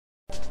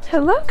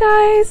Hello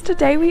guys!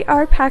 Today we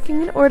are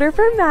packing an order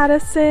for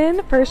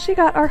Madison. First she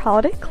got our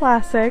holiday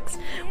classics,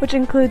 which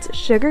includes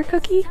Sugar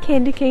Cookie,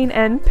 Candy Cane,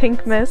 and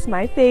Pink Miss,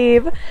 my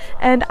fave.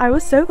 And I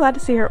was so glad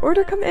to see her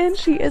order come in.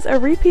 She is a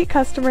repeat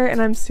customer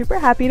and I'm super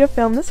happy to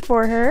film this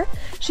for her.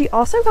 She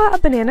also got a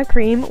banana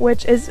cream,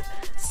 which is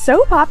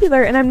so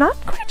popular, and I'm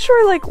not quite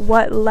sure like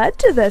what led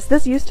to this.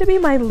 This used to be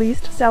my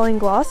least selling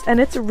gloss and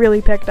it's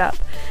really picked up.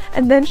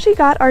 And then she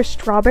got our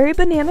strawberry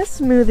banana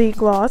smoothie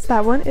gloss.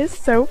 That one is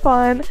so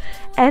fun.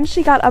 And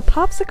she got a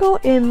popsicle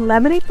in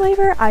lemonade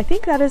flavor. I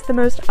think that is the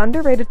most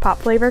underrated pop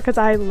flavor because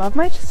I love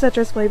my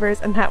citrus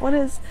flavors, and that one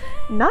is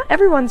not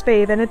everyone's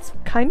fave and it's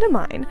kinda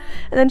mine.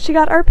 And then she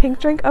got our pink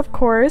drink, of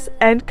course,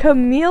 and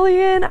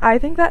chameleon. I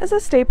think that is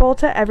a staple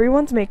to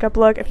everyone's makeup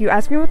look. If you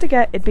ask me what to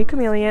get, it'd be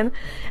chameleon.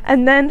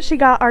 And then she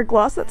got our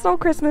Gloss That Stole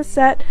Christmas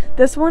set.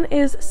 This one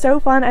is so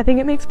fun. I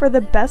think it makes for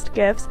the best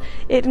gifts.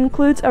 It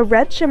includes a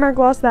red shimmer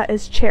gloss that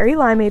is cherry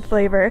limeade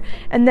flavor,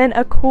 and then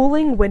a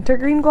cooling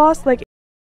wintergreen gloss. Like,